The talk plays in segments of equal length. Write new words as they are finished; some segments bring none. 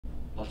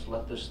let's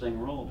let this thing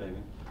roll, baby.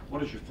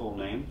 What is your full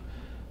name?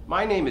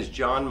 My name is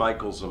John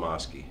Michael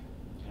Zamoiski.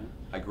 Okay.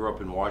 I grew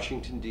up in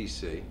Washington,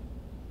 D.C.,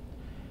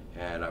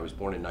 and I was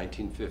born in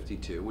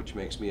 1952, which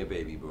makes me a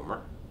baby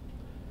boomer.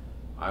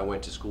 I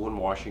went to school in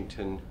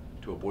Washington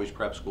to a boys'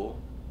 prep school,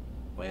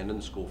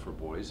 Landon School for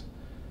Boys,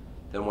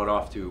 then went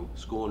off to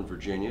school in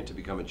Virginia to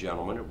become a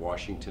gentleman at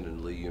Washington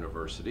and Lee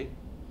University,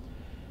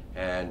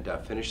 and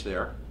finished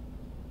there.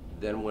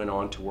 Then went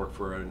on to work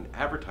for an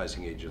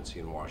advertising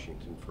agency in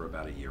Washington for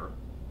about a year,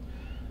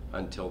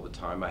 until the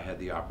time I had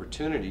the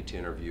opportunity to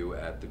interview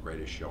at The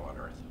Greatest Show on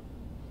Earth.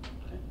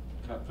 Okay.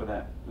 Cut for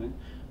that. Okay.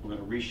 We're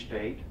going to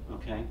restate,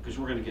 okay, because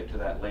we're going to get to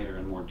that later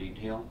in more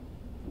detail,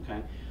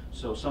 okay?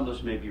 So some of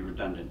this may be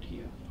redundant to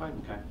you.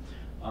 Fine. Okay.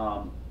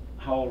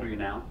 How old are you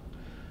now?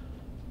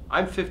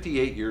 I'm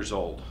 58 years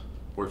old.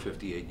 We're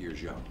 58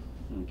 years young.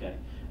 Okay.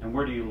 And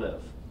where do you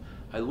live?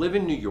 I live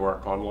in New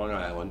York on Long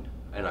Island,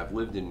 and I've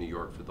lived in New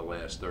York for the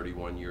last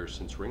 31 years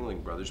since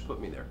Ringling Brothers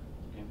put me there.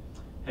 Okay.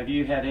 Have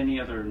you had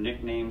any other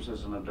nicknames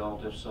as an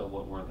adult? If so,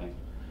 what were they?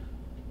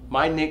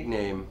 My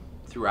nickname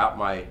throughout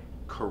my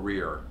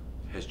career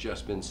has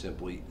just been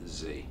simply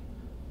Z.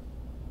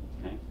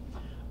 Okay.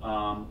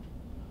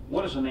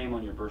 What is the name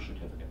on your birth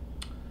certificate?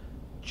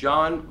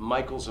 John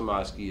Michael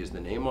Zamoiski is the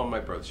name on my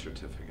birth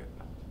certificate.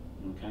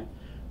 Okay.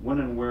 When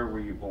and where were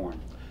you born?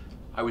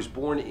 I was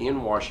born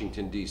in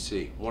Washington,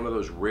 D.C., one of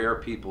those rare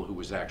people who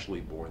was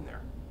actually born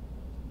there.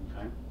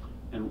 Okay.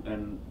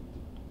 And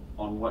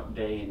on what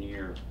day and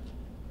year?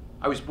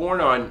 I was born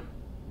on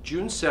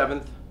June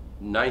 7th,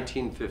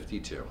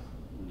 1952.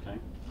 Okay.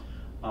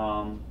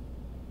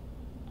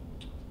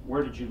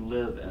 Where did you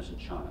live as a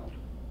child?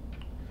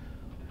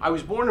 I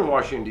was born in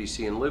Washington,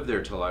 D.C. and lived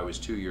there till I was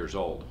 2 years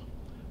old.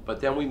 But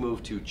then we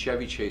moved to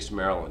Chevy Chase,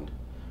 Maryland,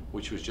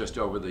 which was just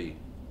over the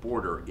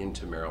border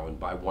into Maryland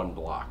by 1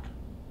 block.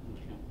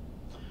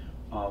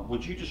 Okay.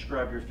 Would you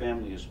describe your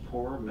family as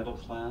poor, middle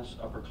class,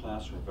 upper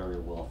class, or very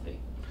wealthy?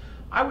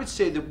 I would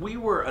say that we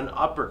were an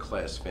upper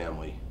class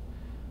family,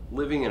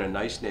 living in a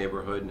nice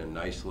neighborhood in a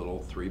nice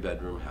little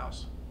 3-bedroom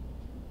house.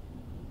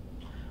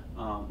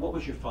 What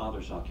was your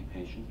father's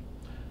occupation?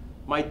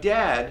 My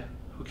dad,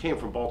 who came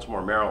from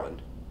Baltimore,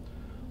 Maryland,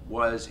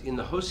 was in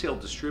the wholesale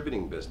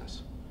distributing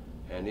business.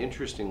 And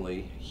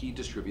interestingly, he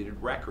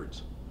distributed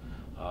records.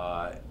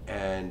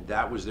 And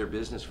that was their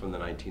business from the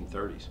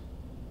 1930s.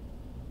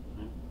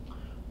 Okay.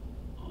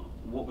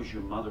 What was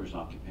your mother's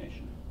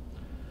occupation?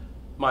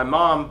 My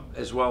mom,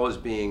 as well as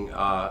being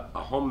a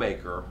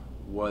homemaker,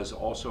 was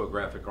also a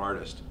graphic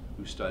artist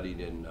who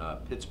studied in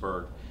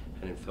Pittsburgh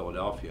and in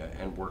Philadelphia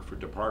and worked for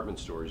department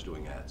stores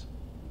doing ads.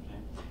 Okay.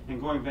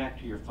 And going back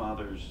to your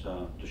father's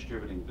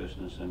distributing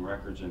business and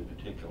records in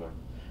particular,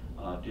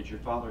 did your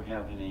father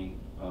have any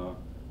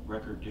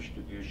record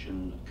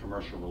distribution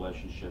commercial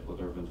relationship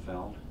with Irvin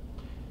Feld?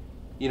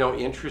 You know,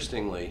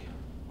 interestingly,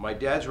 my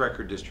dad's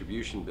record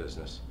distribution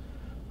business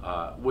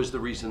was the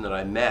reason that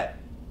I met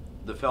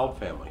the Feld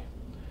family.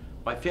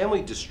 My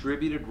family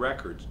distributed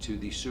records to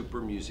the Super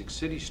Music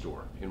City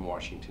store in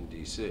Washington,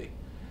 D.C.,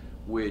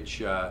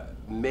 which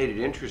made it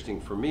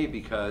interesting for me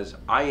because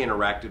I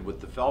interacted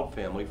with the Feld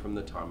family from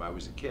the time I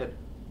was a kid.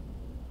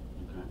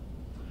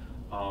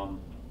 Okay.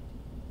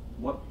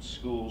 What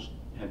schools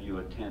have you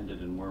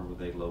attended and where were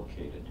they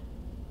located?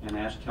 And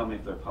tell me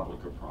if they're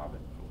public or private.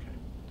 Okay.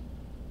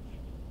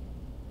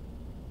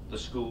 The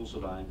schools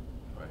that I...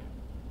 Right.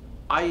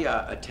 I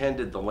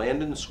attended the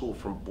Landon School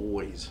for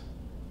Boys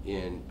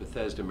in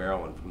Bethesda,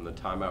 Maryland from the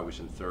time I was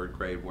in 3rd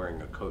grade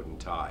wearing a coat and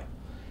tie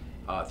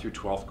through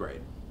 12th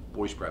grade,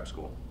 boys prep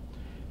school.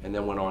 And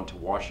then went on to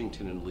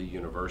Washington and Lee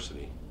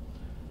University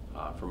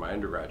for my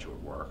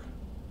undergraduate work.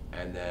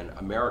 And then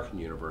American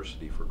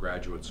University for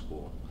graduate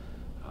school.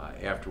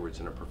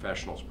 Afterwards in a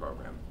professionals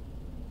program.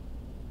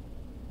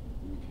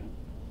 Okay.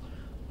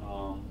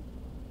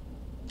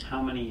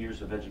 How many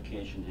years of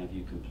education have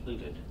you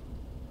completed?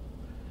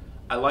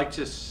 I like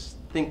to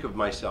think of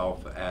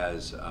myself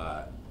as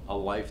a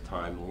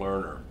lifetime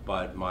learner,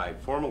 but my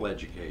formal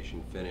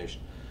education finished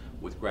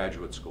with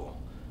graduate school.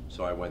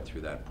 So I went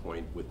through that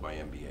point with my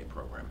MBA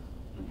program.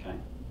 Okay.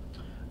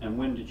 And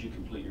when did you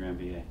complete your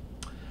MBA?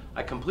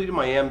 I completed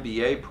my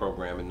MBA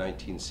program in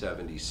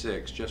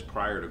 1976, just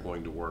prior to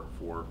going to work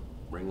for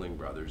Ringling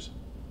Brothers.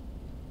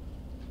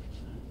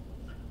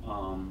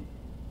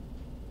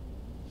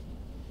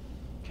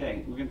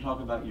 Okay, we're going to talk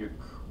about your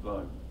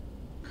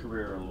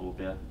career a little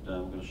bit.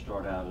 We're going to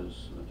start out as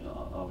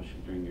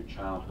obviously during your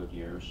childhood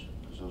years,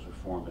 because those are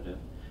formative.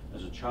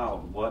 As a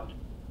child, what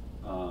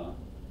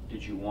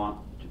did you want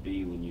to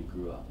be when you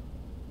grew up?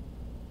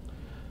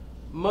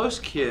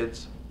 Most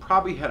kids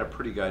probably had a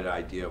pretty good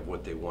idea of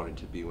what they wanted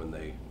to be when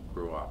they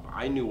grew up.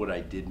 I knew what I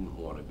didn't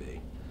want to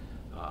be.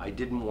 I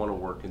didn't want to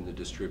work in the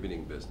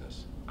distributing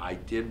business. I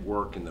did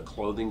work in the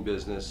clothing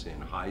business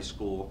in high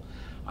school.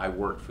 I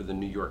worked for the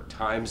New York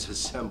Times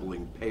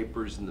assembling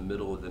papers in the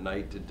middle of the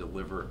night to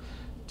deliver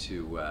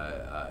to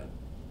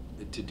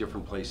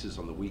different places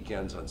on the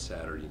weekends on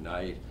Saturday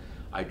night.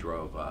 I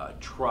drove a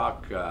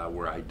truck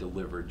where I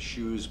delivered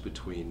shoes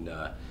between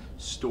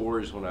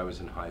stores when I was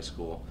in high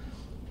school.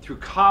 Through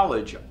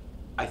college,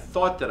 I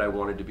thought that I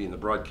wanted to be in the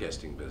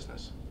broadcasting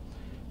business.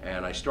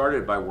 And I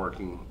started by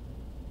working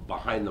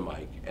behind the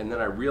mic, and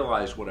then I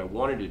realized what I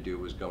wanted to do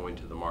was go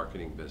into the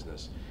marketing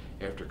business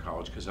after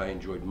college, because I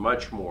enjoyed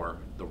much more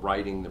the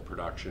writing, the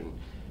production,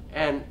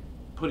 and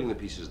putting the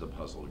pieces of the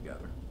puzzle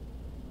together.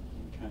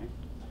 Okay.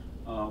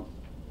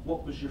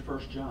 What was your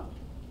first job?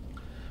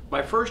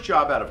 My first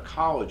job out of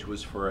college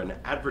was for an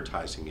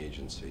advertising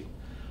agency.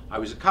 I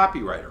was a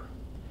copywriter,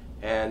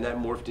 and that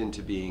morphed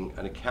into being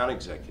an account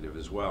executive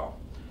as well.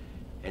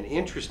 And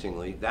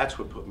interestingly, that's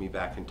what put me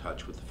back in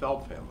touch with the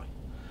Feld family.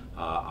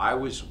 I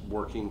was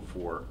working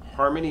for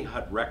Harmony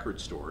Hut record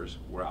stores,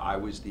 where I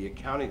was the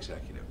account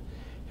executive.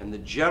 And the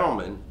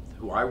gentleman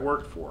who I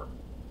worked for,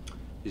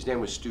 his name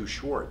was Stu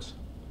Schwartz.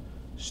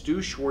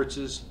 Stu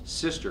Schwartz's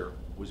sister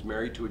was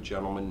married to a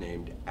gentleman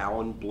named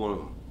Alan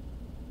Bloom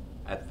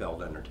at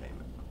Feld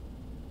Entertainment.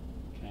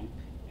 Okay.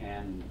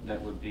 And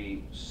that would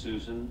be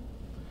Susan?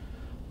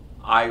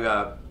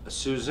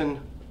 Susan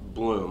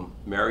Bloom,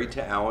 married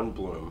to Alan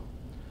Bloom,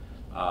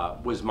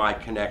 was my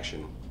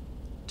connection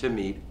to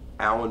meet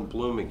Alan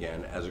Bloom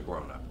again as a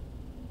grown-up.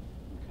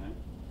 Okay.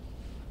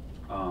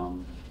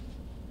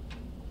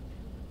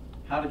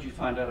 How did you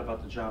find out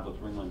about the job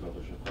with Ringling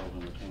Brothers at Feld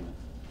Entertainment?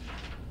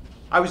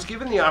 I was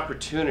given the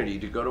opportunity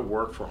to go to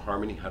work for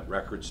Harmony Hut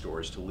record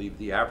stores to leave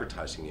the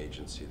advertising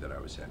agency that I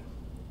was in.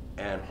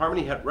 And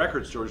Harmony Hut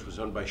record stores was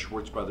owned by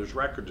Schwartz Brothers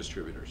Record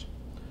Distributors.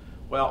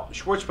 Well,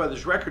 Schwartz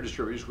Brothers Record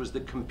Distributors was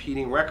the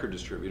competing record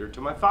distributor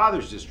to my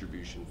father's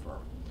distribution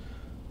firm.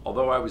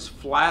 Although I was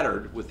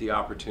flattered with the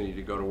opportunity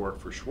to go to work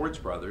for Schwartz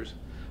Brothers,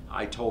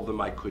 I told them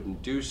I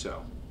couldn't do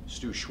so.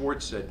 Stu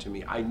Schwartz said to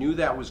me, I knew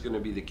that was going to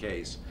be the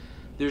case.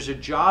 There's a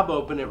job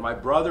open at my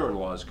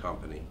brother-in-law's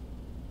company,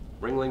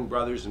 Ringling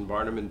Brothers and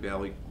Barnum and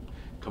Bailey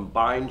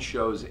Combined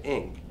Shows,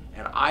 Inc.,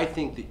 and I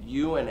think that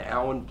you and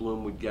Alan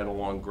Bloom would get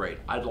along great.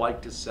 I'd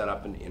like to set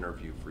up an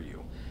interview for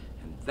you.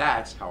 And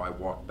that's how I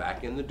walked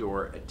back in the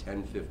door at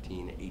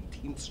 1015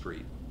 18th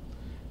Street,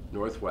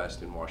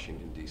 Northwest in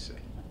Washington, D.C.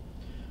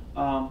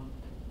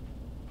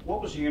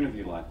 What was the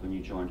interview like when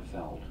you joined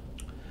Feld?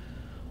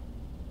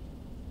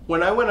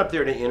 When I went up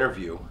there to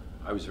interview,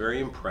 I was very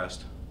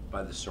impressed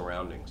by the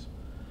surroundings.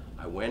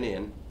 I went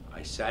in,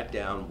 I sat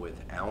down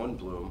with Alan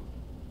Bloom,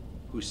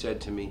 who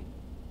said to me,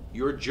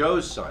 "You're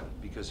Joe's son,"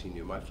 because he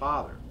knew my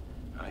father.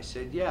 I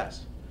said,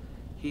 "Yes."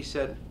 He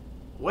said,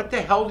 "What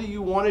the hell do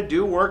you want to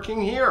do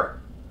working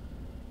here?"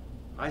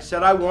 I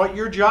said, "I want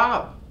your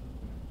job."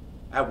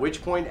 At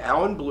which point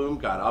Alan Bloom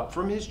got up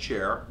from his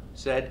chair,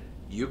 said,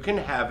 "You can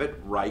have it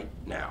right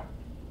now."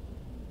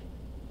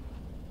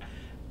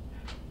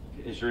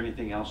 Is there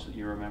anything else that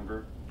you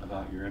remember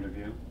about your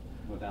interview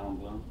with Alan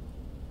Bloom?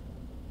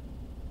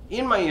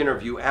 In my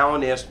interview,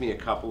 Alan asked me a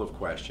couple of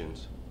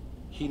questions.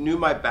 He knew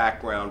my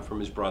background from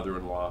his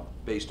brother-in-law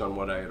based on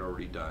what I had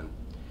already done.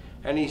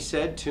 And he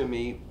said to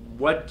me,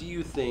 "What do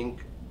you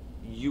think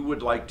you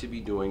would like to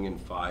be doing in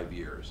 5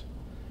 years?"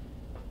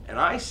 And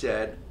I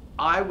said,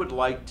 I would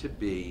like to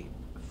be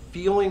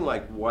feeling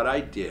like what I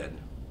did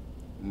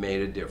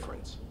made a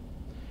difference.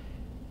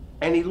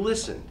 And he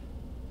listened,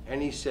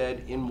 and he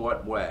said, "In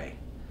what way?"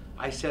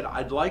 I said,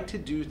 "I'd like to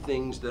do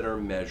things that are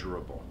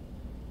measurable."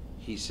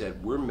 He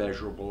said, "We're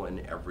measurable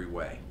in every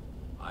way."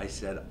 I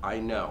said, "I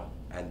know,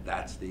 and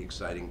that's the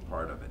exciting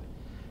part of it."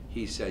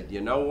 He said,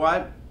 "You know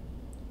what?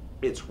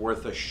 It's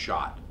worth a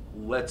shot.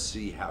 Let's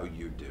see how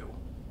you do."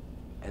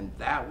 And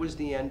that was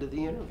the end of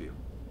the interview.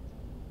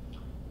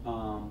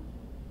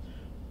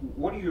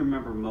 What do you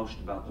remember most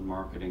about the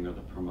marketing or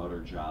the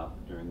promoter job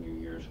during your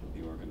years with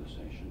the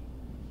organization?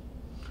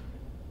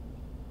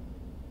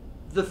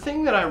 The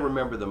thing that I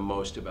remember the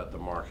most about the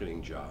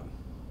marketing job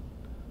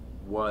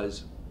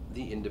was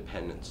the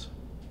independence,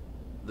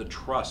 the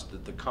trust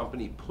that the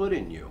company put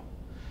in you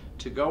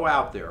to go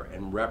out there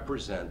and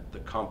represent the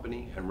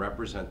company and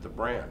represent the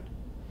brand.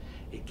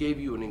 It gave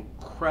you an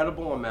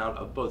incredible amount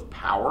of both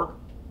power,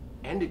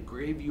 and it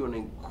gave you an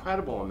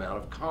incredible amount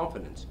of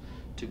confidence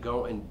to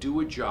go and do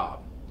a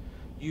job.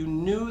 You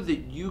knew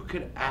that you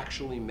could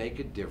actually make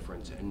a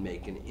difference and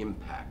make an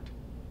impact.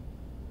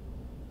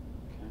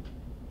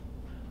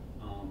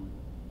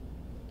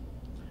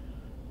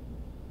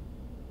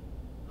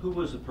 Who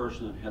was the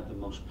person that had the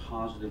most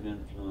positive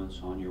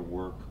influence on your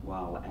work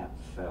while at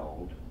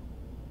Feld?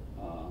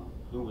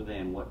 Who were they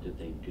and what did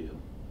they do?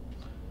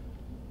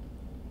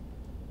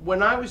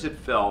 When I was at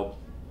Feld,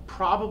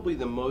 probably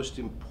the most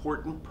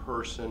important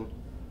person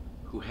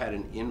who had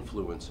an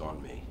influence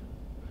on me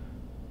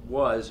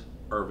was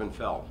Irvin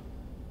Feld.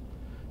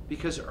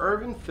 Because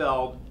Irvin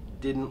Feld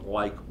didn't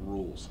like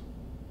rules.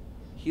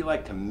 He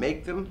liked to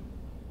make them,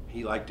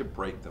 he liked to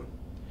break them.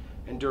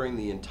 And during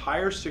the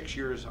entire 6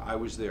 years I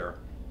was there,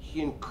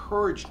 he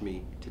encouraged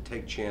me to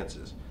take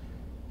chances.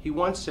 He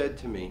once said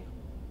to me,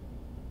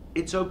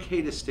 "It's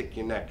okay to stick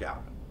your neck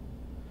out.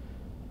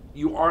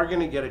 You are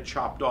going to get it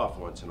chopped off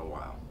once in a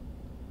while.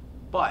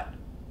 But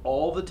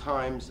all the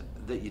times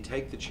that you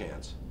take the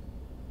chance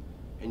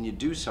and you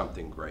do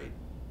something great,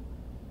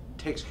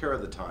 takes care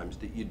of the times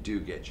that you do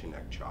get your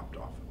neck chopped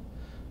off.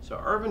 So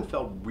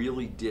Irvinfeld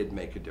really did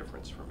make a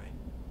difference for me.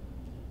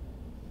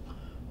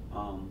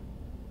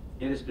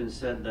 It has been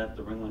said that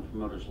the Ringling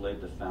promoters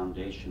laid the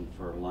foundation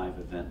for live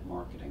event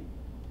marketing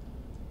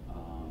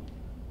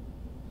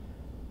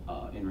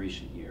in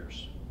recent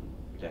years,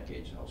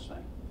 decades I'll say.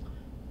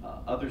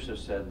 Others have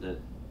said that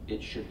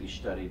it should be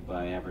studied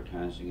by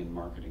advertising and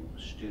marketing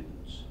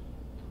students.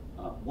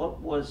 What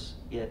was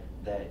it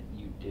that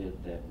you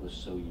did that was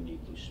so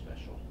uniquely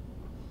special?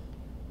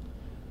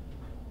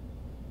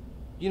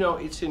 You know,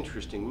 it's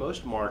interesting.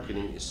 Most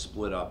marketing is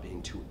split up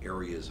into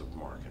areas of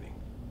marketing: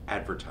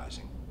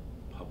 advertising,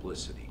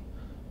 publicity,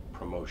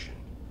 promotion,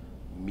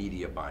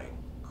 media buying,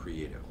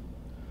 creative.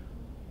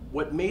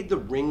 What made the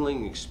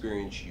Ringling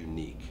experience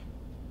unique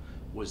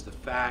was the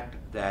fact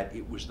that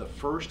it was the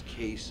first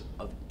case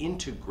of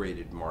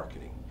integrated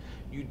marketing.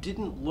 You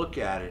didn't look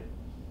at it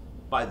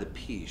by the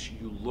piece,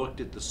 you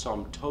looked at the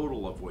sum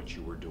total of what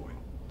you were doing.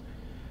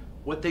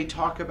 What they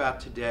talk about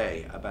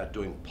today, about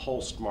doing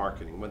pulsed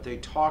marketing, what they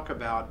talk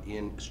about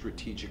in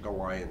strategic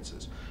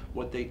alliances,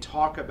 what they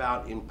talk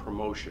about in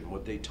promotion,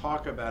 what they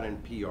talk about in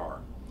PR,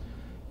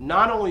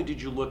 not only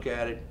did you look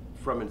at it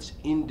from its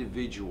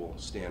individual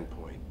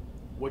standpoint,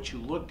 what you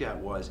looked at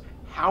was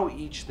how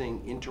each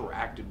thing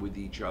interacted with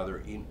each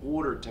other in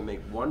order to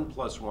make 1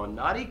 + 1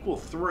 not equal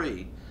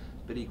 3,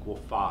 but equal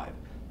 5.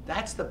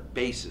 That's the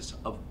basis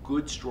of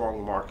good,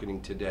 strong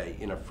marketing today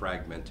in a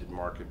fragmented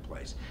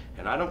marketplace.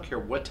 And I don't care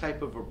what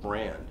type of a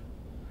brand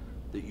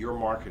that you're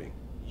marketing,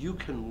 you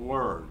can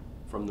learn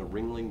from the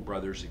Ringling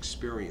Brothers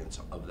experience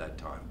of that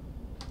time.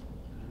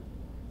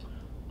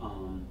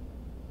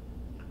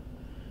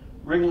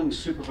 Ringling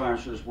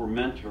supervisors were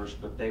mentors,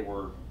 but they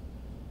were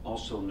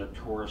also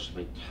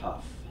notoriously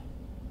tough.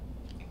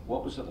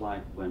 What was it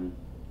like when,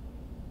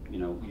 you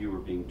know, you were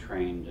being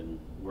trained and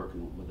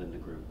working within the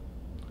group?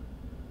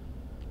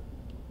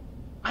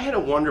 I had a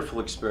wonderful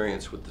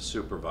experience with the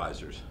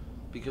supervisors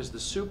because the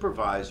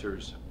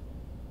supervisors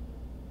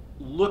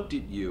looked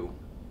at you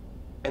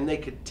and they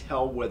could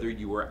tell whether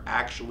you were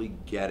actually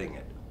getting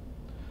it.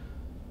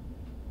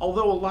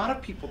 Although a lot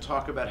of people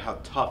talk about how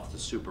tough the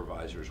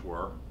supervisors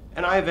were,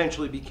 and I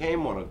eventually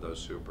became one of those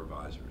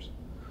supervisors,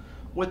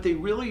 what they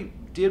really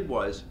did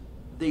was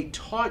they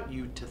taught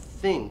you to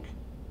think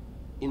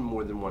in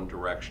more than one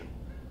direction.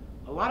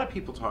 A lot of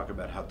people talk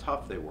about how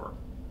tough they were.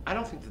 I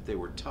don't think that they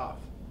were tough.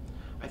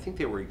 I think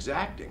they were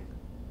exacting,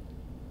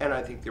 and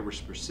I think they were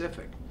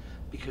specific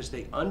because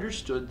they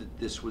understood that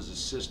this was a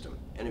system,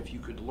 and if you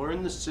could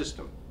learn the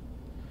system,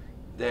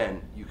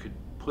 then you could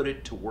put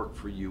it to work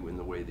for you in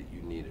the way that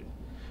you needed.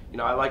 You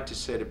know, I like to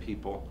say to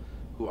people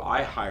who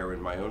I hire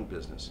in my own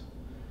business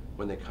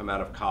when they come out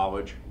of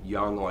college,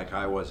 young like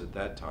I was at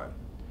that time,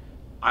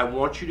 I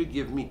want you to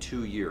give me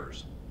 2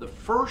 years. The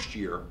first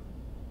year,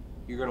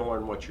 you're going to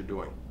learn what you're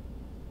doing.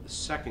 The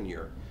second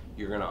year,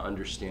 you're going to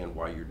understand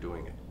why you're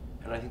doing it.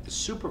 And I think the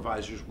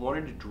supervisors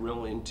wanted to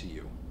drill into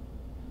you,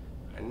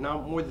 and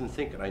not more than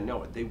think it, I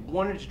know it. They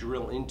wanted to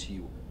drill into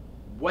you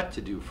what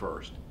to do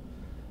first,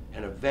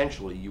 and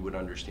eventually you would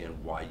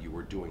understand why you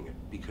were doing it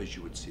because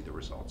you would see the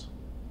results.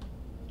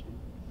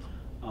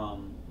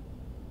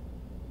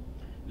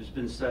 It's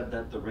been said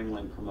that the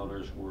Ringling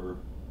promoters were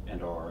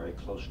and are a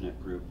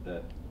close-knit group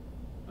that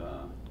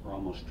are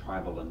almost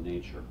tribal in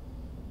nature.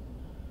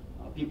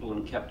 People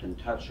have kept in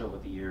touch over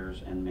the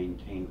years and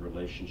maintained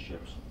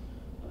relationships.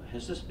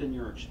 Has this been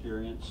your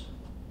experience?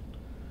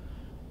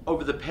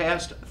 Over the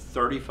past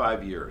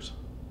 35 years,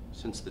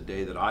 since the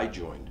day that I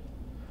joined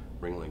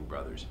Ringling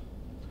Brothers,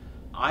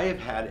 I have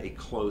had a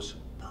close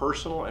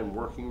personal and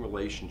working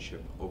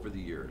relationship over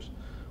the years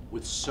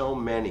with so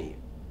many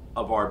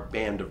of our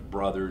band of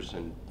brothers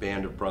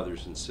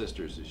and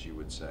sisters, as you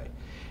would say.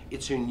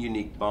 It's a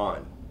unique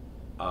bond.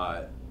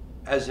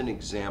 As an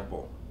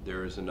example,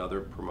 there is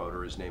another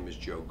promoter, his name is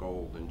Joe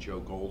Gold, and Joe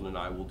Gold and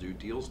I will do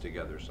deals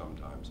together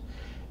sometimes.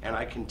 And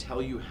I can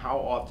tell you how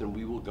often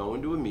we will go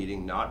into a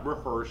meeting, not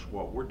rehearse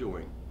what we're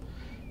doing.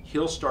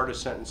 He'll start a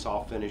sentence,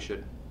 I'll finish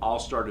it. I'll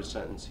start a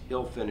sentence,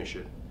 he'll finish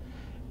it.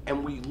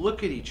 And we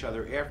look at each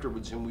other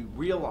afterwards and we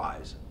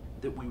realize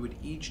that we would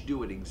each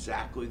do it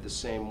exactly the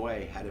same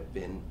way had it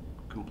been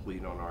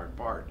complete on our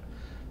part.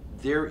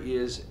 There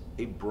is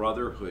a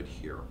brotherhood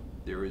here.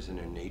 There is an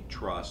innate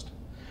trust.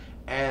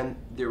 And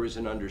there is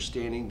an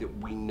understanding that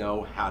we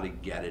know how to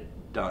get it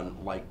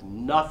done like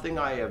nothing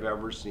I have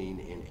ever seen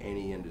in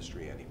any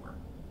industry anywhere.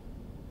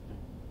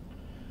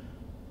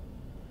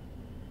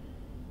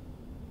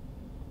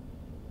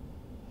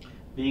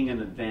 Being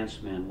an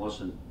advanced man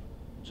wasn't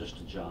just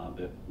a job,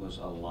 it was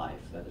a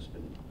life. That has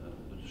been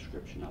the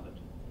description of it.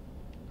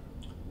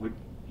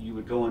 You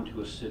would go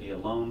into a city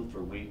alone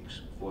for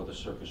weeks before the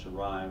circus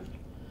arrived.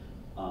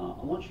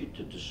 I want you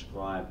to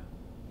describe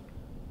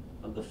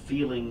the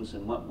feelings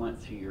and what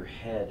went through your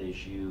head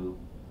as you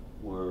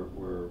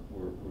were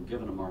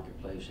given a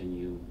marketplace and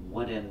you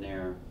went in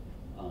there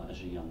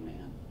as a young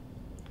man.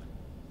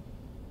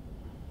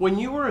 When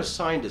you were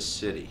assigned a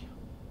city,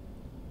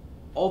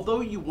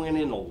 although you went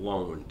in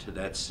alone to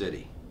that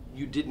city,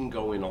 you didn't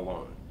go in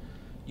alone.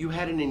 you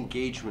had an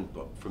engagement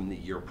book from the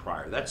year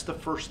prior. That's the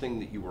first thing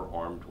that you were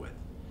armed with.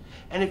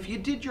 And if you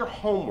did your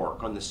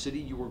homework on the city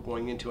you were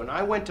going into, and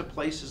I went to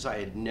places I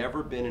had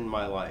never been in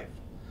my life.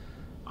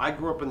 I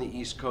grew up on the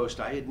East Coast.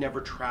 I had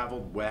never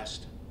traveled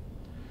west.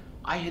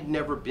 I had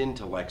never been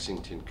to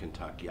Lexington,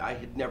 Kentucky. I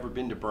had never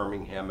been to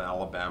Birmingham,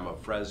 Alabama,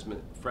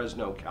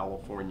 Fresno,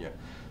 California.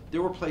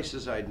 There were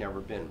places I had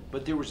never been,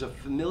 but there was a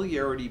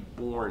familiarity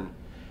born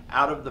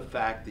out of the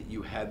fact that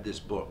you had this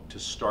book to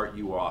start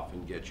you off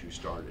and get you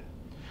started.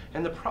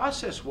 And the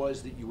process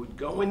was that you would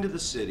go into the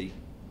city,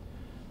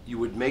 you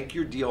would make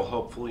your deal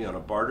hopefully on a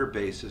barter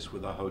basis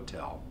with a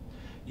hotel.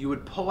 You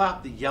would pull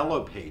out the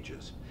yellow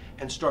pages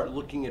and start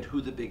looking at who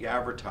the big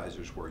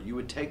advertisers were. You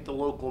would take the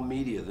local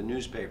media, the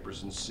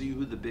newspapers, and see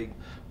who the big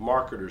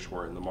marketers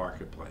were in the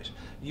marketplace.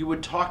 You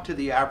would talk to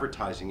the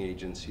advertising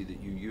agency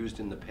that you used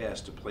in the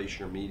past to place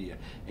your media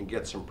and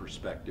get some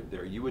perspective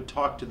there. You would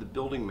talk to the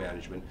building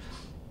management,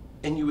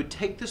 and you would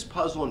take this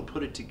puzzle and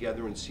put it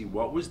together and see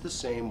what was the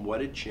same,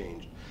 what had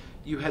changed.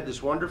 You had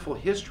this wonderful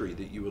history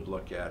that you would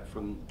look at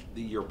from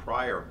the year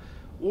prior.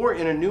 Or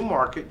in a new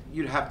market,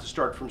 you'd have to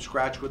start from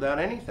scratch without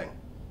anything.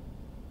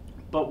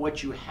 But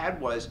what you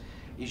had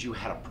is you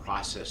had a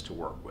process to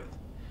work with.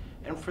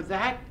 And for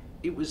that,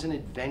 it was an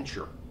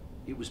adventure.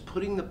 It was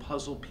putting the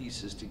puzzle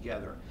pieces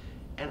together.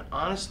 And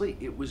honestly,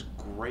 it was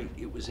great.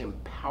 It was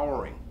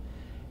empowering.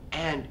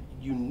 And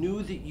you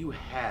knew that you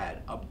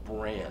had a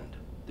brand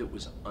that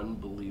was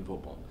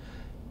unbelievable.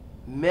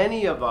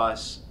 Many of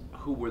us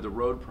who were the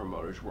road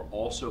promoters were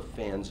also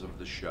fans of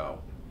the show.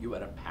 You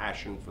had a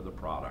passion for the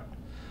product.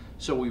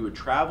 So we would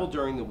travel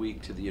during the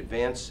week to the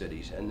advanced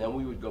cities, and then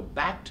we would go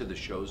back to the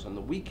shows on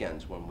the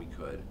weekends when we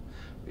could,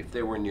 if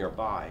they were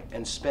nearby,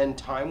 and spend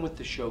time with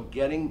the show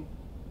getting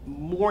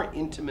more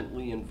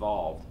intimately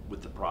involved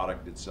with the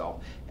product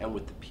itself and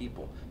with the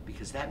people,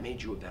 because that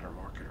made you a better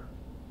marketer.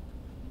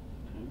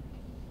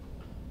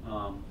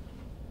 Okay.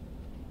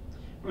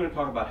 We're going to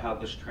talk about how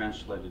this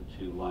translated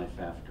to life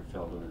after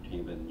Feld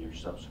Entertainment and your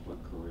subsequent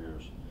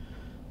careers.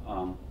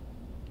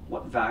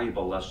 What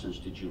valuable lessons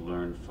did you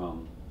learn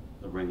from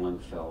the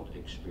Ringling-Feld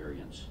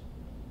experience?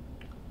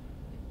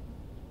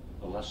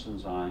 The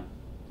lessons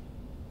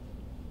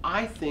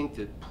I think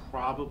that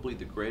probably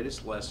the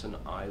greatest lesson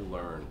I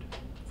learned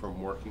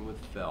from working with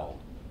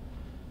Feld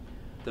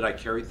that I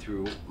carried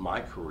through my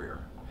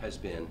career has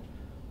been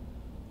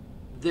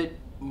that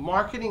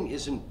marketing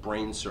isn't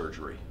brain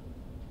surgery.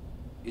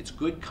 It's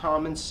good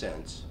common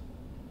sense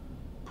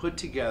put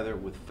together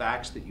with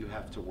facts that you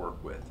have to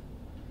work with.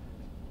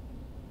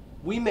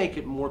 We make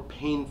it more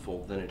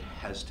painful than it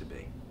has to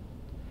be.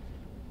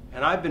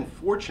 And I've been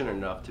fortunate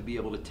enough to be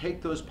able to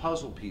take those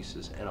puzzle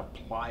pieces and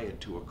apply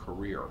it to a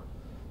career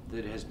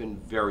that has been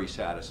very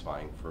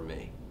satisfying for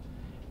me.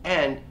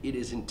 And it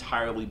is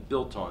entirely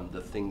built on the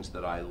things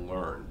that I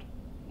learned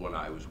when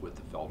I was with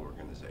the Feld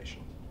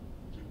organization.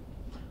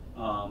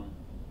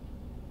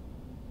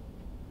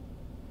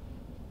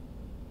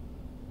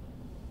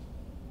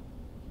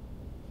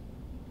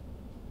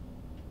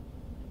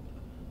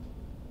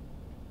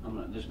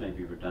 This may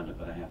be redundant,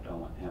 but I have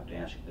to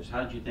ask you this.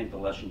 How did you think the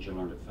lessons you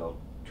learned at Feld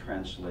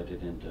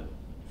translated into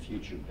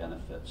future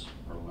benefits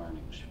or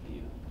learnings for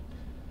you?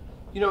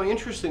 You know,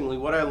 interestingly,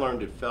 what I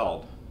learned at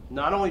Feld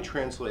not only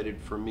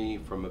translated for me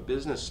from a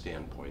business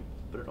standpoint,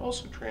 but it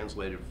also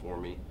translated for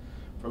me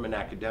from an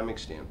academic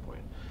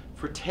standpoint.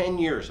 For 10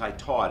 years, I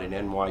taught at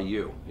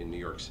NYU in New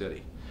York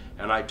City,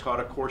 and I taught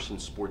a course in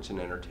sports and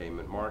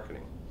entertainment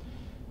marketing.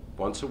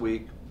 Once a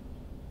week,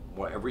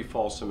 every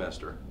fall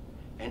semester.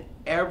 And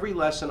every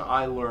lesson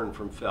I learned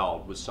from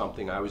Feld was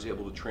something I was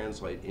able to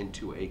translate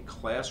into a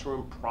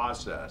classroom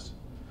process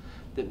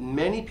that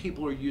many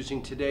people are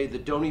using today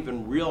that don't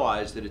even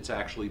realize that it's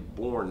actually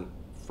born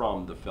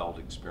from the Feld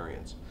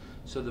experience.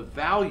 So the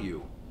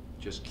value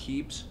just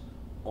keeps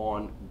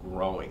on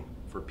growing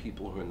for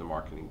people who are in the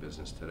marketing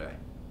business today.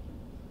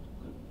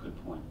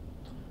 Good point.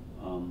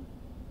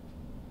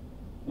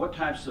 What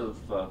types of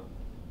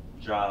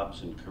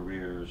jobs and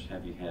careers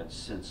have you had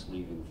since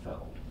leaving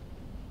Feld?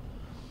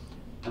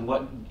 And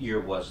what year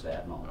was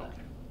that and all that?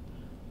 Okay.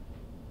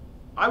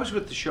 I was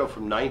with the show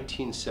from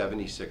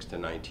 1976 to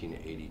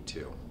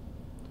 1982.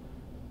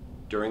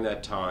 During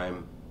that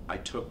time, I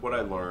took what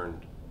I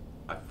learned,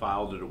 I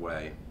filed it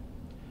away,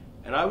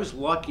 and I was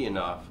lucky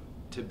enough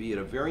to be at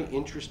a very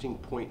interesting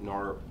point in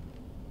our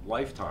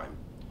lifetime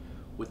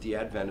with the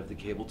advent of the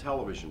cable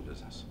television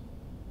business.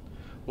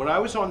 When I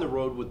was on the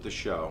road with the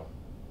show,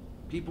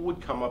 people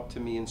would come up to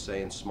me and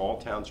say in small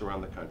towns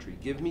around the country,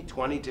 give me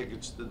 20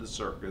 tickets to the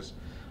Circus,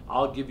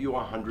 I'll give you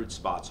 100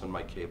 spots on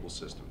my cable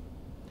system.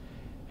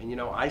 And you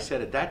know, I said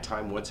at that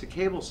time, what's a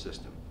cable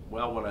system?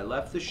 Well, when I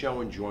left the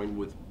show and joined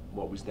with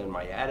what was then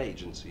my ad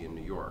agency in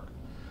New York,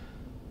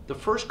 the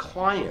first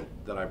client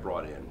that I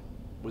brought in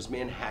was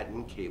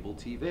Manhattan Cable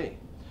TV,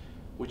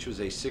 which was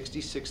a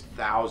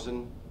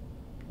 66,000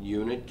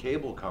 unit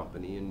cable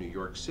company in New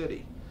York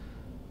City.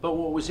 But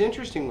what was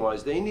interesting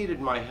was they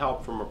needed my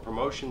help from a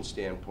promotion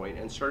standpoint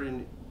and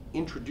started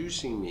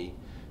introducing me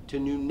to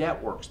new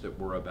networks that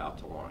were about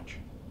to launch.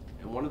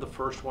 And one of the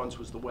first ones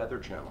was the Weather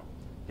Channel.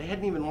 They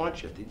hadn't even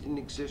launched yet, they didn't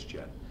exist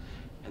yet.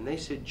 And they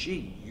said,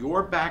 gee,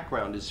 your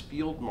background is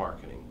field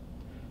marketing.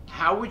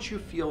 How would you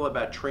feel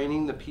about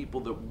training the people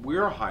that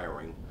we're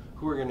hiring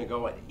who are going to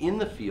go in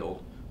the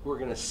field, who are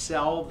going to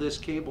sell this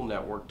cable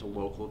network to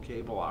local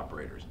cable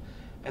operators?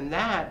 And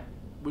that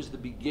was the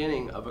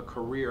beginning of a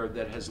career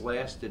that has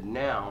lasted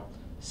now,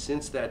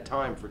 since that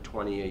time, for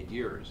 28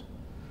 years.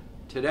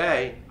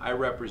 Today, I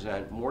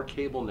represent more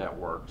cable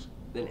networks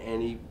than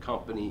any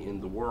company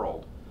in the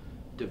world,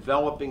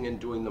 developing and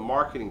doing the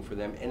marketing for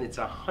them, and it's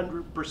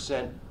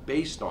 100%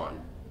 based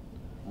on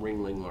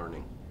Ringling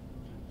Learning.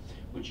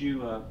 Would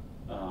you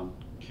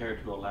care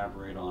to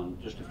elaborate on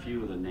just a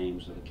few of the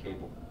names of the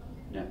cable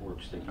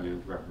networks that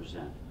you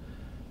represent?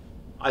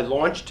 I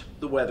launched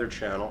the Weather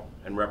Channel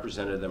and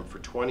represented them for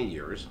 20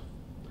 years.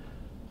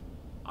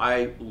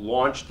 I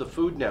launched the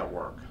Food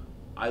Network.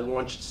 I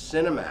launched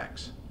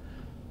Cinemax.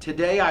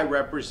 Today I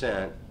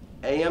represent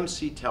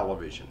AMC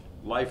Television,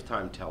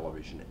 Lifetime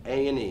Television,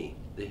 A&E,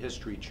 the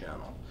History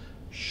Channel,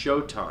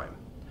 Showtime.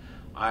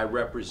 I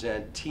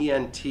represent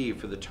TNT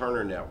for the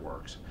Turner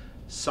Networks,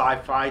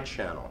 Sci-Fi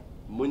Channel,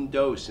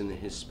 Mundos in the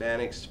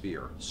Hispanic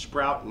sphere,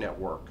 Sprout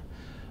Network.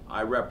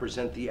 I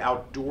represent the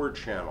Outdoor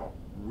Channel,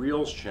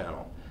 Reels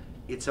Channel.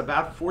 It's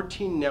about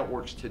 14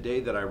 networks today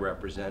that I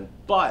represent,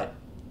 but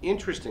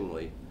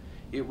interestingly,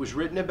 it was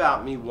written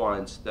about me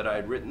once that I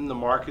had written the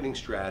marketing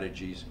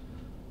strategies,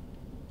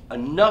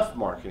 enough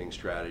marketing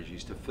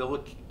strategies to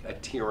fill a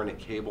tier in a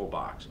cable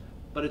box,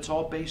 but it's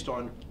all based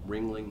on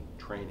Ringling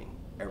training,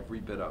 every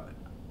bit of it.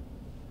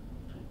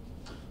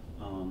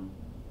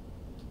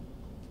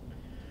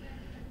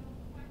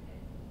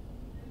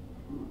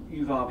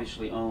 You've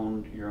obviously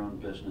owned your own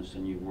business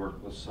and you've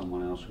worked with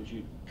someone else. Would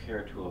you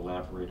care to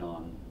elaborate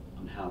on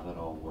how that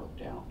all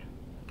worked out?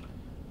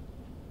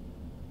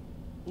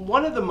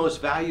 One of the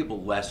most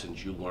valuable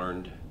lessons you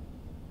learned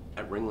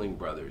at Ringling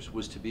Brothers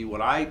was to be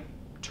what I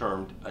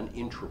termed an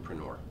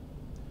intrapreneur.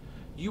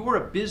 You were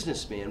a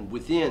businessman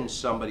within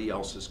somebody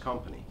else's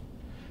company.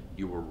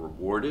 You were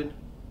rewarded,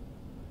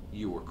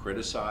 you were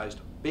criticized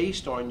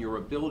based on your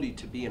ability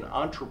to be an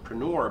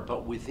entrepreneur,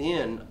 but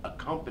within a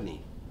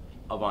company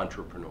of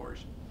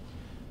entrepreneurs.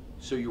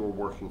 So you were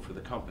working for the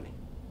company.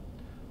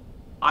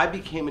 I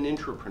became an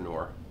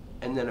intrapreneur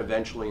and then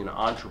eventually an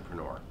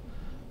entrepreneur.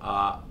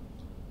 I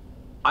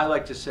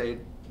like to say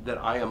that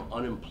I am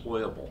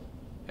unemployable.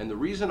 And the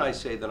reason I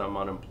say that I'm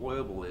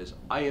unemployable is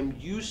I am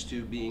used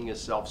to being a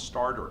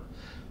self-starter.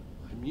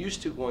 I'm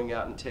used to going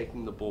out and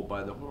taking the bull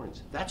by the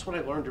horns. That's what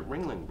I learned at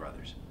Ringling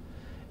Brothers.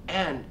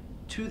 And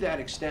to that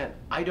extent,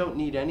 I don't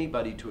need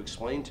anybody to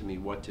explain to me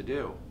what to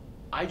do.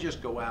 I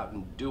just go out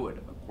and do it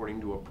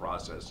according to a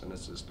process and a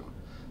system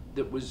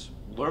that was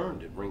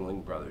learned at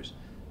Ringling Brothers.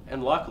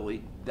 And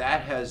luckily,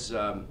 that has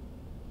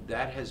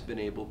been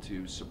able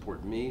to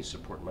support me,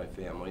 support my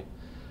family.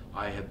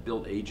 I have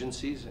built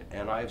agencies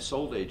and I have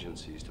sold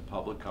agencies to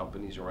public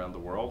companies around the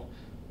world,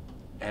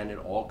 and it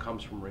all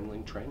comes from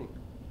Ringling training.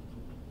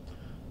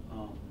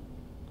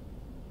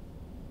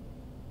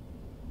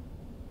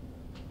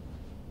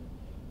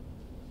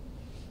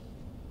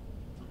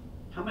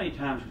 How many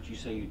times would you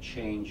say you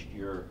changed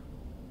your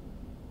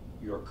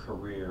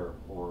career,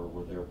 or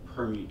were there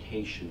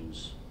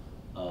permutations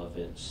of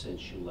it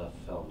since you left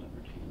Feld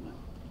Entertainment?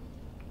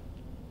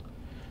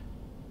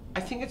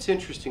 I think it's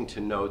interesting to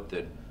note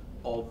that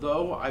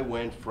although I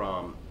went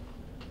from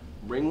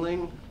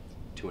Ringling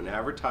to an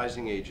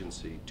advertising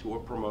agency to a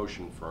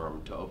promotion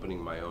firm to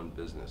opening my own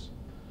business,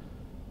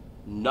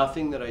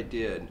 nothing that I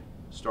did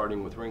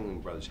starting with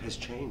Ringling Brothers has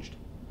changed.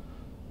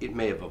 It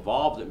may have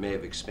evolved, it may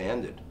have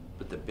expanded,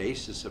 but the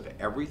basis of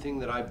everything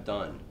that I've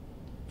done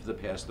for the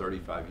past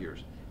 35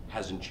 years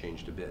hasn't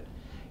changed a bit.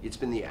 It's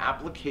been the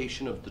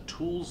application of the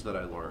tools that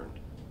I learned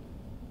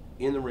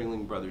in the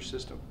Ringling Brothers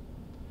system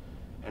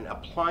and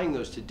applying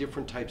those to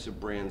different types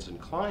of brands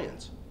and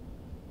clients.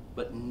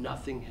 But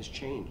nothing has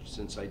changed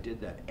since I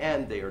did that.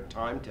 And they are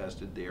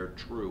time-tested, they are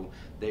true,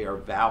 they are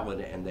valid,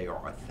 and they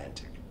are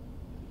authentic.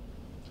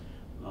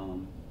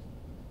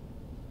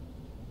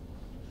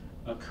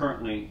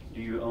 Currently,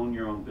 do you own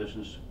your own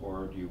business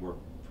or do you work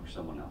for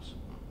someone else?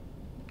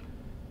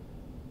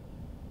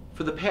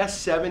 For the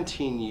past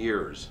 17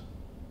 years,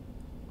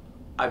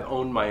 I've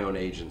owned my own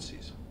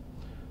agencies.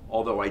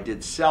 Although I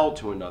did sell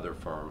to another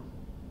firm,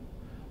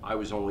 I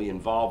was only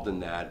involved in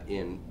that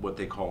in what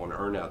they call an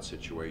earn-out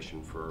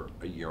situation for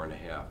a year and a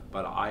half.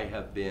 But I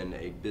have been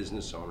a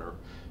business owner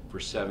for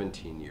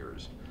 17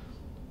 years.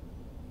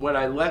 When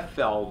I left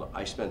Feld,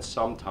 I spent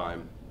some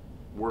time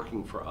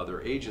working for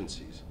other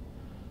agencies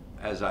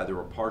as either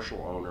a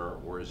partial owner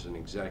or as an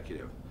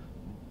executive.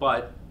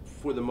 But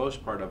for the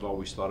most part, I've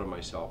always thought of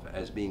myself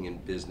as being in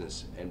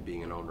business and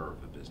being an owner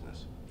of a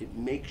business. It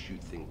makes you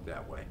think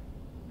that way.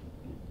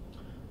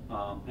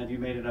 Have you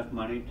made enough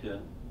money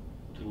to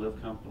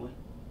live comfortably?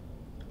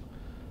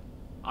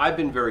 I've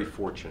been very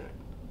fortunate.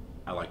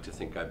 I like to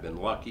think I've been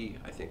lucky.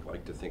 I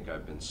like to think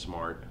I've been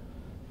smart.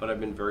 But I've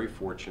been very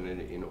fortunate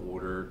in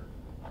order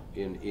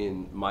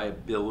in my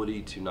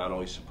ability to not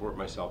only support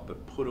myself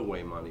but put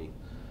away money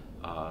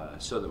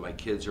so that my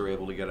kids are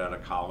able to get out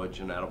of college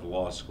and out of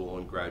law school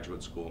and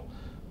graduate school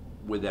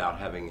without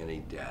having any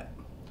debt.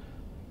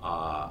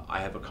 I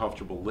have a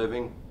comfortable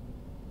living.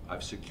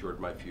 I've secured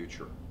my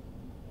future.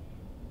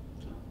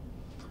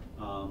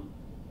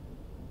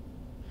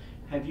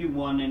 Have you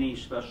won any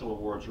special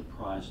awards or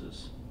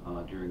prizes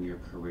during your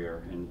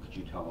career, and could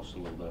you tell us a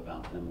little bit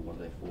about them and what are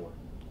they for?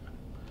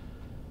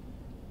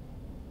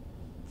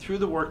 Through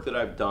the work that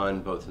I've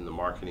done both in the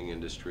marketing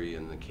industry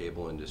and the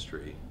cable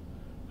industry,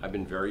 I've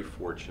been very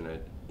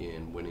fortunate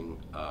in winning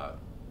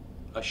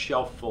a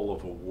shelf full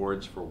of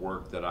awards for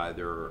work that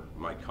either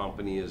my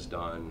company has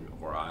done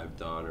or I've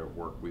done or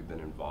work we've been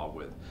involved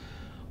with.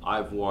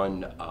 I've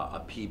won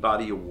a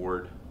Peabody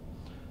Award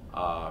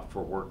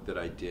for work that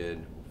I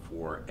did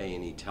for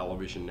A&E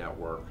Television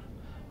Network.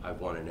 I've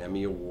won an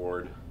Emmy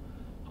Award.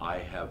 I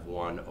have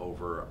won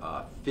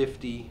over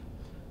 50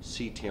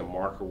 CTAM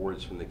Mark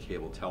Awards from the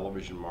Cable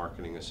Television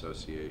Marketing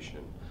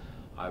Association.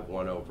 I've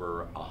won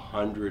over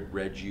 100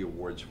 Reggie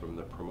Awards from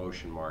the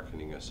Promotion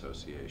Marketing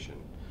Association.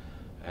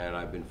 And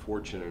I've been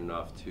fortunate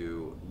enough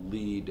to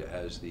lead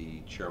as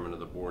the chairman of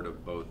the board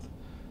of both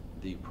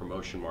the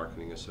Promotion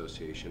Marketing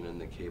Association and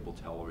the Cable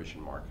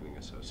Television Marketing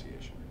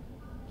Association.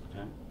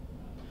 Okay.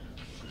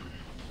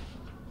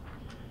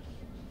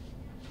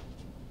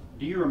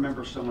 Do you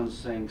remember someone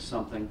saying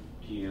something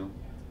to you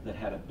that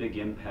had a big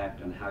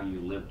impact on how you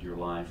lived your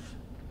life?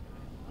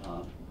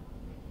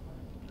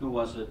 Who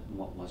was it and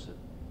what was it?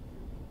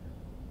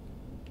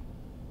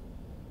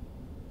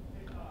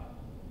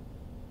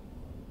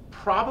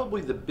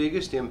 Probably the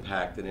biggest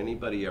impact that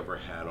anybody ever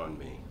had on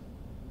me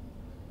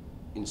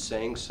in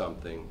saying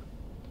something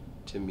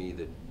to me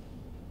that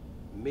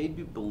made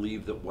me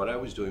believe that what I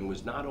was doing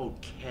was not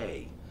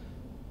okay,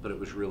 but it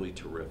was really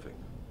terrific.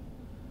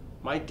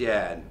 My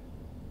dad,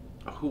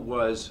 who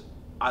was,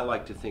 I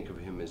like to think of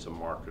him as a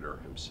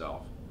marketer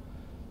himself,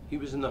 he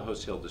was in the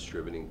wholesale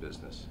distributing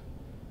business.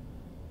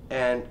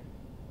 And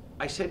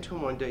I said to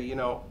him one day, you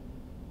know,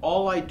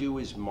 all I do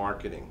is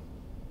marketing.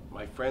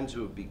 My friends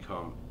who have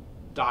become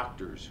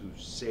doctors who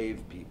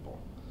save people,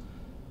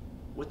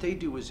 what they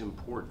do is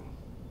important.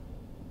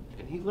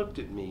 And he looked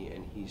at me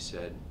and he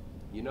said,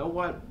 you know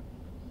what?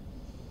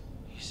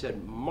 He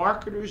said,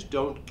 marketers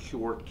don't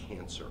cure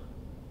cancer,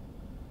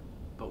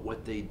 but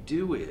what they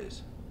do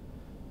is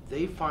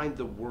they find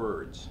the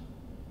words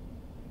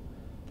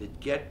that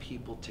get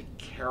people to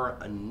care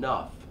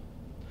enough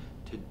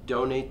to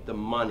donate the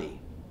money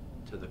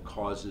to the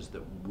causes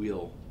that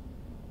will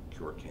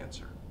cure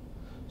cancer.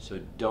 So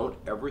don't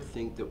ever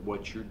think that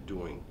what you're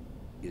doing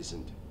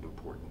isn't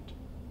important.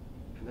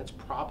 And that's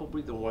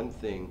probably the one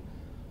thing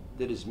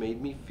that has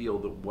made me feel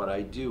that what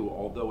I do,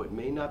 although it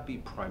may not be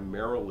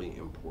primarily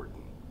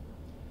important,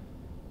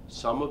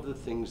 some of the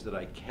things that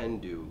I can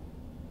do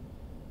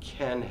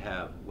can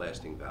have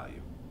lasting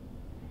value.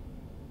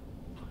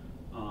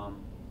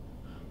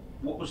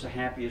 What was the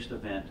happiest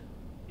event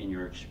in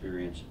your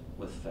experience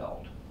with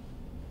Feld?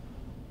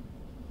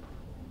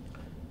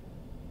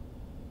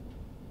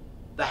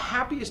 The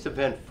happiest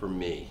event for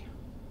me,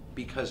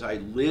 because I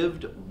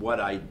lived what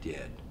I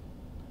did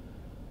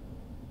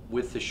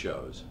with the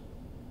shows,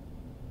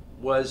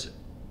 was,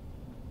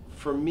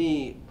 for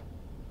me,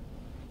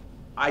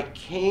 I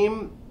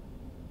came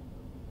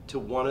to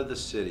one of the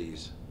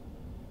cities,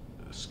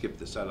 skip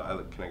this, can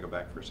I go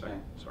back for a second?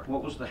 Okay. Sorry.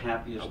 What was the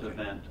happiest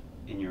event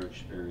in your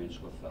experience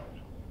with Feld?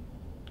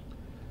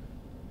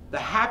 The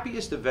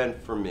happiest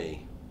event for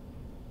me,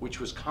 which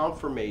was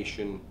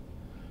confirmation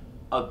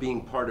of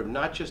being part of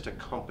not just a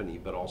company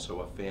but also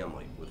a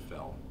family with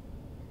Feld,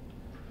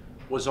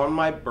 was on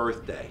my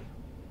birthday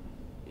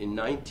in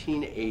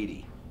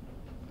 1980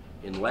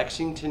 in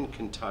Lexington,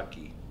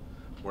 Kentucky,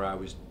 where I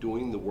was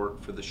doing the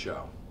work for the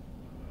show.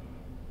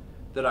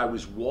 That I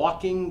was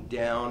walking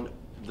down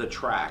the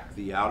track,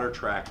 the outer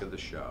track of the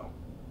show,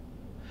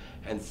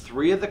 and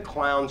 3 of the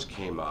clowns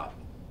came up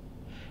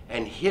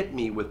and hit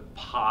me with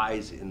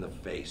pies in the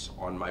face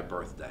on my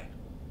birthday.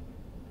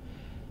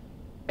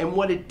 And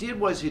what it did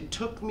was it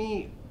took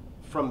me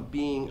from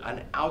being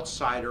an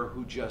outsider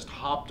who just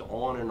hopped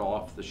on and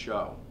off the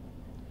show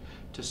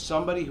to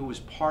somebody who was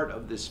part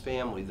of this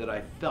family that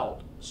I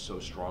felt so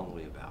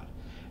strongly about.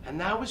 And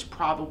that was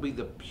probably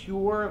the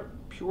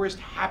purest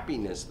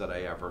happiness that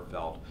I ever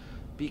felt,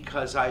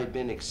 because I had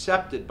been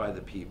accepted by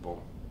the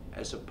people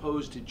as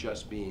opposed to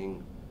just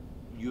being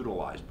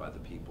utilized by the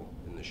people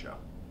in the show.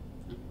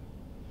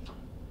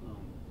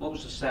 What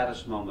was the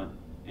saddest moment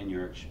in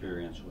your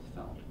experience with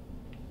Feld?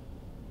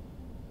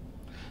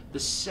 The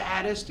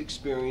saddest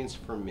experience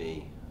for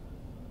me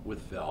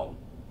with Feld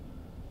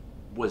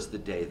was the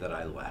day that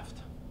I left.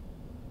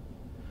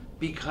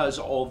 Because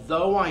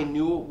although I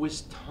knew it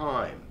was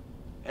time,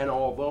 and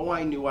although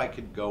I knew I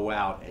could go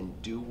out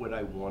and do what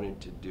I wanted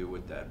to do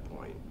at that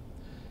point,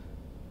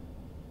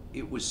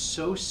 it was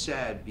so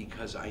sad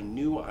because I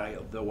knew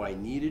though I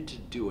needed to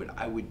do it,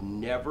 I would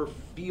never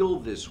feel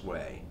this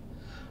way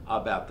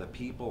about the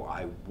people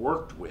I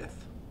worked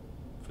with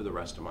for the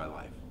rest of my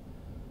life.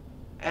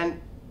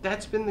 And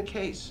that's been the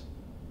case.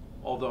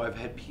 Although I've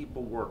had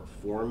people work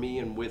for me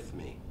and with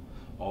me,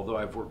 although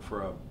I've worked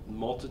for a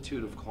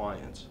multitude of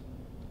clients,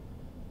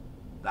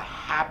 the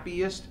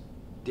happiest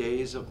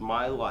days of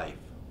my life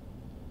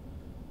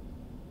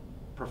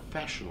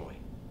professionally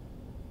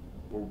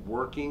were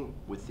working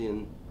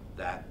within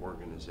that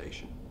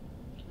organization.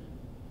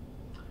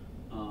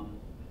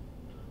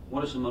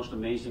 What is the most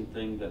amazing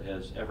thing that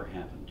has ever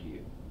happened to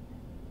you?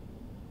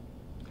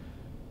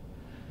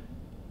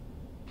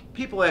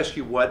 People ask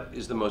you, what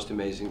is the most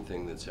amazing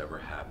thing that's ever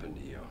happened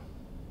to you?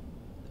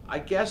 I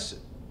guess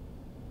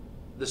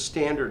the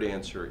standard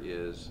answer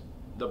is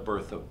the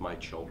birth of my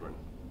children.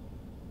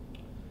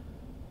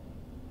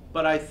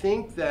 But I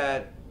think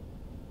that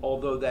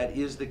although that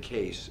is the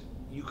case,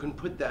 you can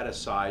put that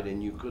aside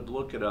and you could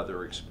look at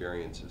other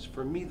experiences.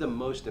 For me, the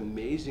most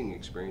amazing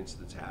experience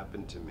that's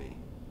happened to me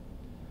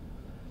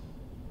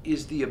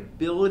is the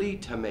ability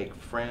to make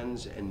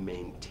friends and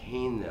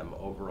maintain them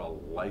over a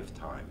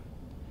lifetime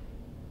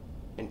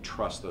and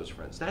trust those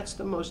friends. That's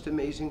the most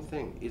amazing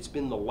thing. It's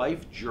been the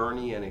life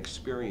journey and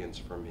experience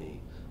for me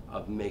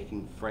of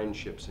making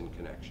friendships and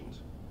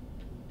connections.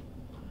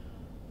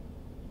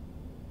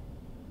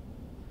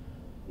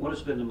 What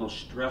has been the most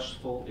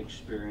stressful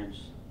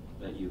experience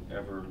that you've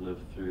ever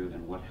lived through,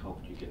 and what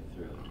helped you get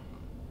through it?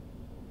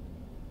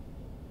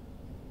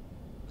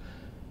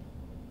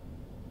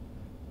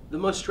 The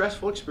most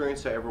stressful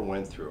experience I ever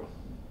went through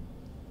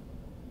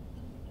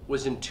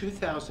was in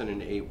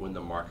 2008 when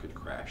the market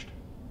crashed.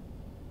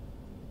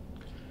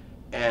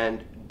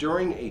 And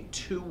during a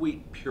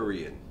 2-week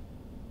period,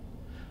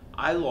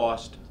 I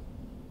lost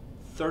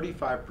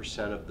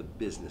 35% of the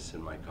business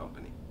in my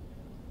company.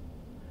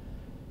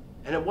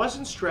 And it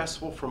wasn't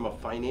stressful from a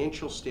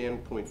financial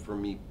standpoint for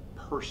me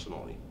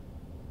personally.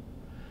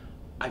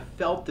 I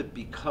felt that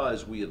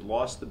because we had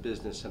lost the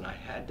business and I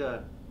had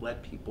to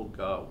let people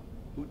go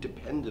who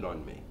depended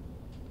on me,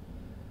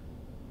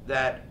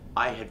 that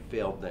I had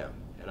failed them.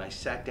 And I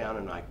sat down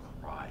and I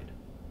cried.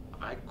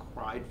 I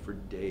cried for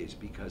days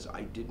because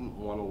I didn't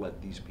want to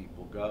let these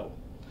people go.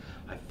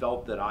 I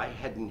felt that I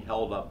hadn't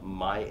held up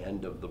my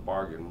end of the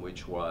bargain,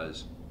 which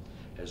was,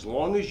 as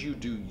long as you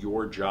do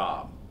your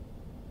job,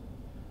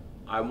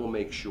 I will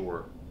make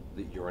sure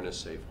that you're in a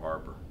safe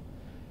harbor.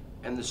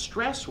 And the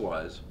stress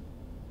was,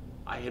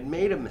 I had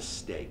made a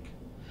mistake.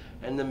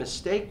 And the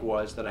mistake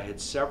was that I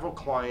had several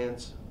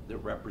clients that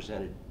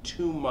represented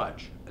too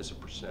much as a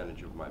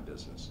percentage of my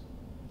business.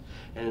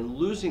 And in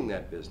losing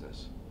that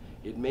business,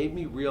 it made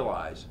me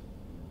realize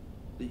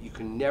that you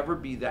can never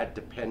be that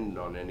dependent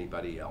on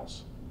anybody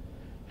else.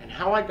 And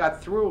how I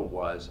got through it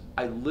was,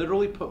 I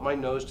literally put my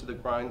nose to the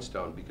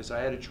grindstone because I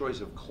had a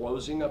choice of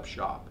closing up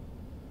shop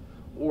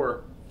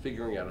or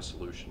figuring out a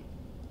solution.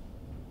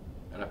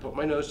 And I put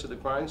my nose to the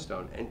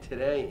grindstone, and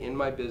today in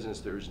my business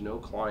there is no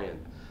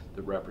client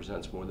that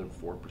represents more than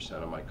 4%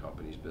 of my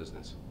company's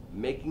business,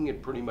 making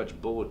it pretty much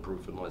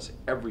bulletproof unless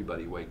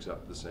everybody wakes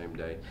up the same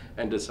day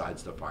and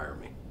decides to fire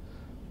me.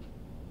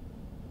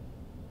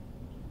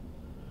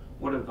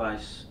 What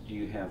advice do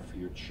you have for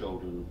your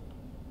children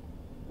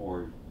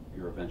or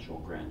your eventual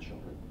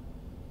grandchildren?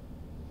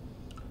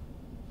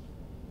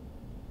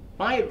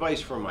 My advice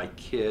for my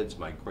kids,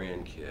 my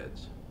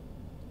grandkids,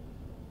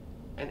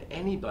 and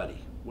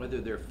anybody,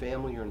 whether they're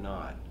family or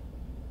not,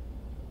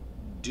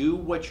 do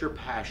what you're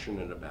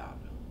passionate about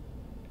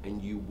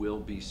and you will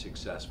be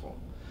successful.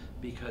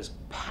 Because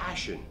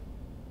passion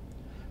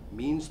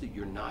means that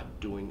you're not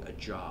doing a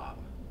job,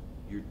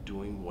 you're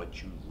doing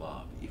what you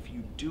love. If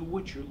you do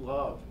what you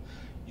love,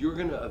 you're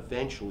going to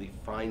eventually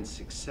find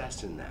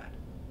success in that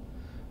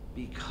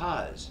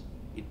because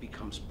it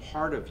becomes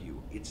part of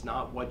you. It's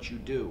not what you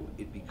do,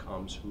 it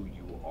becomes who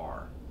you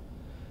are.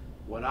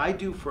 What I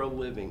do for a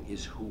living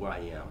is who I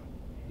am.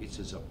 It's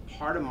as a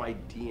part of my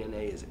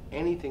DNA as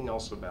anything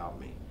else about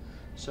me.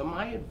 So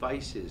my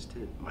advice is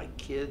to my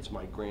kids,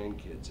 my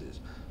grandkids is,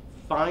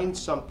 find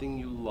something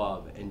you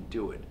love and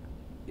do it.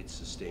 It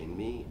sustained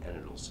me and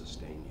it'll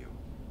sustain you.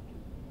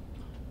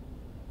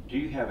 Do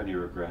you have any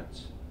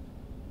regrets?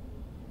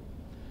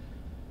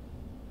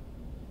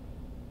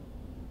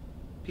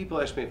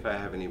 People ask me if I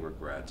have any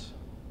regrets.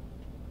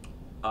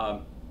 I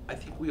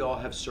think we all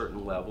have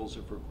certain levels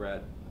of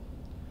regret.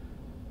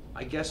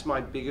 I guess my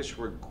biggest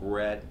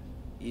regret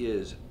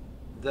is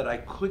that I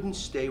couldn't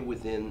stay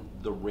within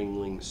the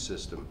Ringling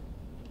system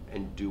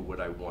and do what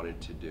I wanted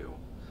to do.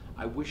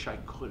 I wish I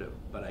could have,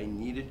 but I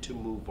needed to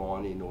move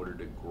on in order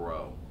to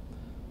grow.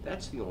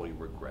 That's the only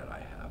regret I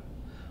have.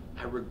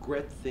 I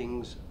regret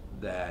things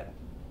that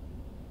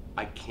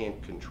I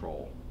can't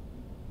control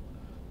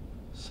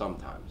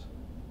sometimes.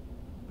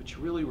 But you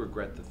really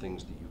regret the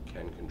things that you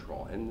can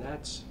control, and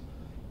that's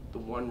the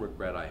one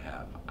regret I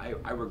have.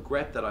 I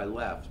regret that I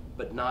left,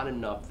 but not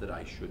enough that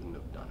I shouldn't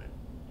have done it.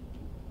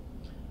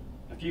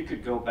 If you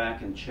could go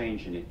back and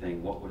change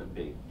anything, what would it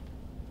be?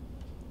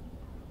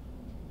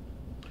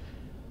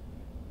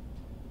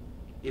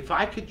 If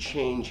I could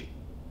change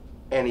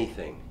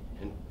anything,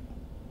 and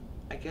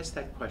I guess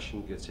that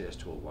question gets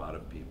asked to a lot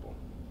of people,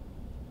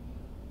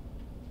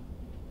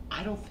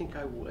 I don't think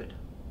I would.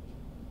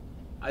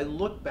 I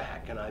look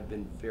back and I've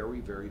been very,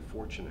 very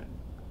fortunate.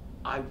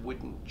 I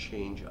wouldn't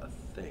change a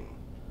thing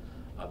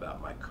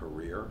about my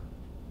career,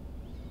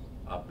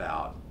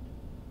 about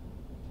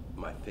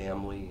my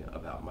family,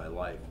 about my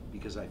life,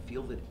 because I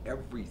feel that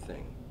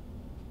everything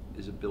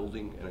is a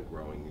building and a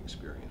growing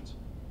experience.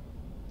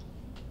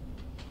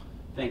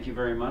 Thank you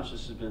very much.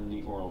 This has been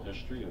the oral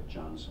history of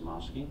John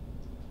Zamoiski,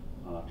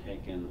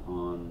 taken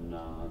on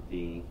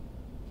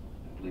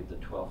I believe the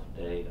 12th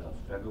day of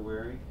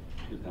February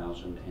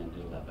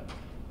 2011.